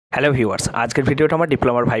Hello viewers, আজকের ভিডিওটা আমার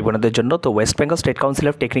ডিপ্লোমার ভাই বোনদের জন্য। তো West Bengal state council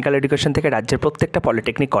of technical education থেকে রাজ্যের প্রত্যেকটা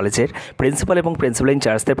পলিটেকনিক কলেজের প্রিন্সিপাল এবং প্রিন্সিপাল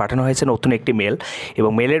ইনচার্জদের পাঠানো হয়েছে নতুন একটি মেল,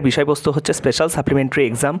 এবং মেলের বিষয়বস্তু হচ্ছে স্পেশাল সাপ্লিমেন্টারি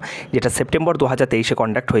এক্সাম, যেটা সেপ্টেম্বর 2023-এ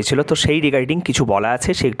কন্ডাক্ট হয়েছিল। তো সেই রিগার্ডিং কিছু বলা আছে,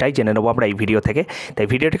 সেটাই জেনে নেবো আমরা এই ভিডিও থেকে। তাই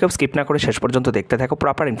ভিডিওটিকে স্কিপ না করে শেষ পর্যন্ত দেখতে থাকো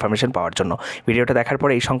প্রপার ইনফরমেশন পাওয়ার জন্য। ভিডিওটা দেখার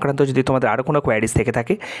পরে এই সংক্রান্ত যদি তোমাদের আরও কোনো কোয়ারিজ থেকে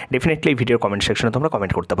থাকে, ডেফিনেটলি এই ভিডিওর কমেন্ট সেকশনে তোমরা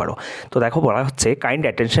কমেন্ট করতে পারো। তো দেখো, বলা হচ্ছে kind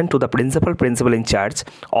attention to the principal in charge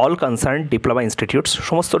all concern diploma institutes.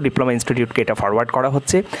 সমস্ত ডিপ্লোমা ইনস্টিটিউটকে এটা ফরওয়ার্ড করা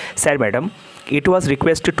হচ্ছে। Sir madam, it was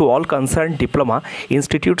requested to all concerned diploma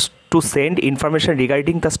institutes to send information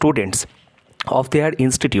regarding the students of their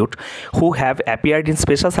institute who have appeared in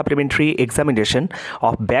special supplementary examination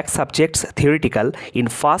of back subjects theoretical in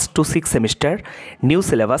 1st to 6th semester new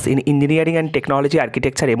syllabus in engineering and technology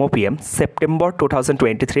architecture MOPM September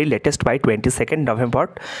 2023 latest by 22nd November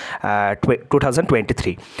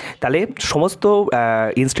 2023। তাহলে সমস্ত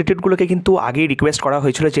ইনস্টিটিউটগুলোকে কিন্তু আগেই request করা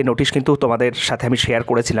হয়েছিল, যে notice কিন্তু তোমাদের সাথে আমি শেয়ার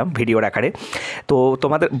করেছিলাম ভিডিওর আকারে। তো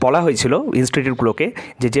তোমাদের বলা হয়েছিল ইনস্টিটিউটগুলোকে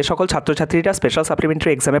যে সকল ছাত্রছাত্রীরা স্পেশাল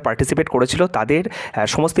সাপ্লিমেন্টারি এক্সামে পার্টিসিপেট করেছিল তাদের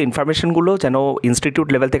সমস্ত ইনফরমেশনগুলো যেন ইনস্টিটিউট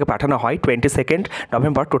লেভেল থেকে পাঠানো হয় 22nd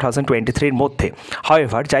November 2023-র মধ্যে।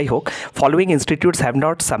 হাউএভার, যাই হোক, following institutes have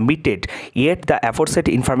not submitted yet the aforesaid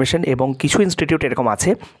information, এবং কিছু ইনস্টিটিউট এরকম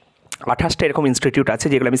আছে, 28টা এরকম ইনস্টিটিউট আছে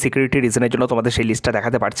যেগুলো আমি সিকিউরিটি রিজনের জন্য তোমাদের সেই লিস্টটা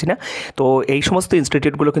দেখাতে পারছি না। তো এই সমস্ত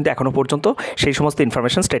ইনস্টিটিউটগুলো কিন্তু এখনও পর্যন্ত সেই সমস্ত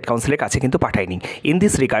ইনফরমেশন স্টেট কাউন্সিলের কাছে কিন্তু পাঠায়নি। In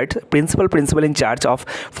this regard principal in charge of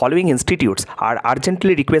following institutes R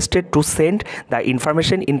urgently requested to send the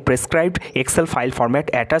information in prescribed Excel file format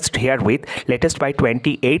attached here with latest by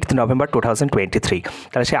 28th November 2023।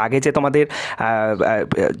 তাহলে সে আগে যে তোমাদের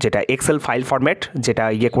যেটা এক্সেল ফাইল ফরম্যাট যেটা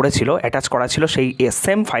করেছিল, attach করা ছিল, সেই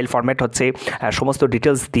সেম ফাইল ফরম্যাট হচ্ছে সমস্ত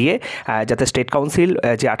ডিটেলস দিয়ে, যাতে স্টেট কাউন্সিল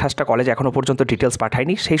যে 28টা কলেজ এখনও পর্যন্ত ডিটেলস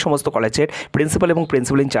পাঠায়নি, সেই সমস্ত কলেজের প্রিন্সিপাল এবং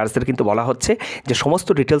প্রিন্সিপাল ইনচার্জদের কিন্তু বলা হচ্ছে যে সমস্ত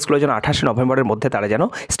ডিটেলসগুলো যেন 28 নভেম্বরের মধ্যে তারা যেন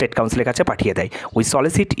স্টেট কাউন্সিলের কাছে পাঠিয়ে দেয়। We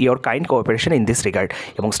solicit your kind cooperation in this regard.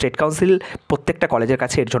 এবং স্টেট কাউন্সিল প্রত্যেকটা কলেজের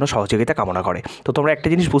কাছে এর জন্য সহযোগিতা কামনা করে। তো তোমরা একটা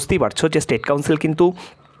জিনিস বুঝতেই পারছো যে স্টেট কাউন্সিল কিন্তু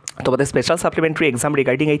তোমাদের স্পেশাল সাপ্লিমেন্টারি এক্সাম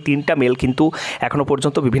রিগার্ডিং এই 3টা মেল কিন্তু এখনও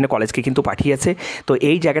পর্যন্ত বিভিন্ন কলেজকে কিন্তু পাঠিয়েছে। তো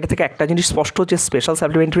এই জায়গাটা থেকে একটা জিনিস স্পষ্ট, যে স্পেশাল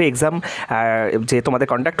সাপ্লিমেন্টারি এক্সাম যে তোমাদের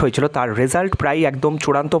কন্ডাক্ট হয়েছিল তার রেজাল্ট প্রায় একদম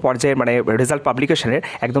চূড়ান্ত পর্যায়ে, মানে রেজাল্ট পাবলিকেশনের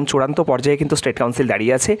একদম চূড়ান্ত পর্যায়ে কিন্তু স্টেট কাউন্সিল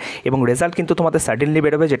দাঁড়িয়ে আছে, এবং রেজাল্ট কিন্তু তোমাদের সাডেনলি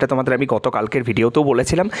বেরোবে, যেটা তোমাদের আমি গতকালকের ভিডিওতেও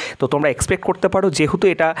বলেছিলাম। তো তোমরা এক্সপেক্ট করতে পারো, যেহেতু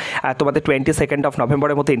এটা তোমাদের 22nd November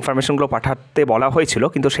মধ্যে ইনফরমেশনগুলো পাঠাতে বলা হয়েছিল,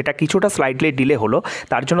 কিন্তু সেটা কিছুটা স্লাইডলি ডিলে হলো,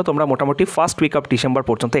 তার জন্য তোমরা মোটামুটি ফার্স্ট উইক অফ ডিসেম্বর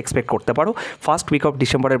পর্যন্ত এক্সপেক্ট করতে পারো। ফার্স্ট উইক অফ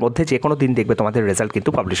ডিসেম্বরের মধ্যে যে কোনো দিন দেখবে তোমাদের রেজাল্ট কিন্তু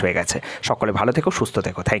পাবলিশ হয়ে গেছে। সকলে ভালো থেকো, সুস্থ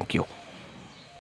থেকো। Thank you.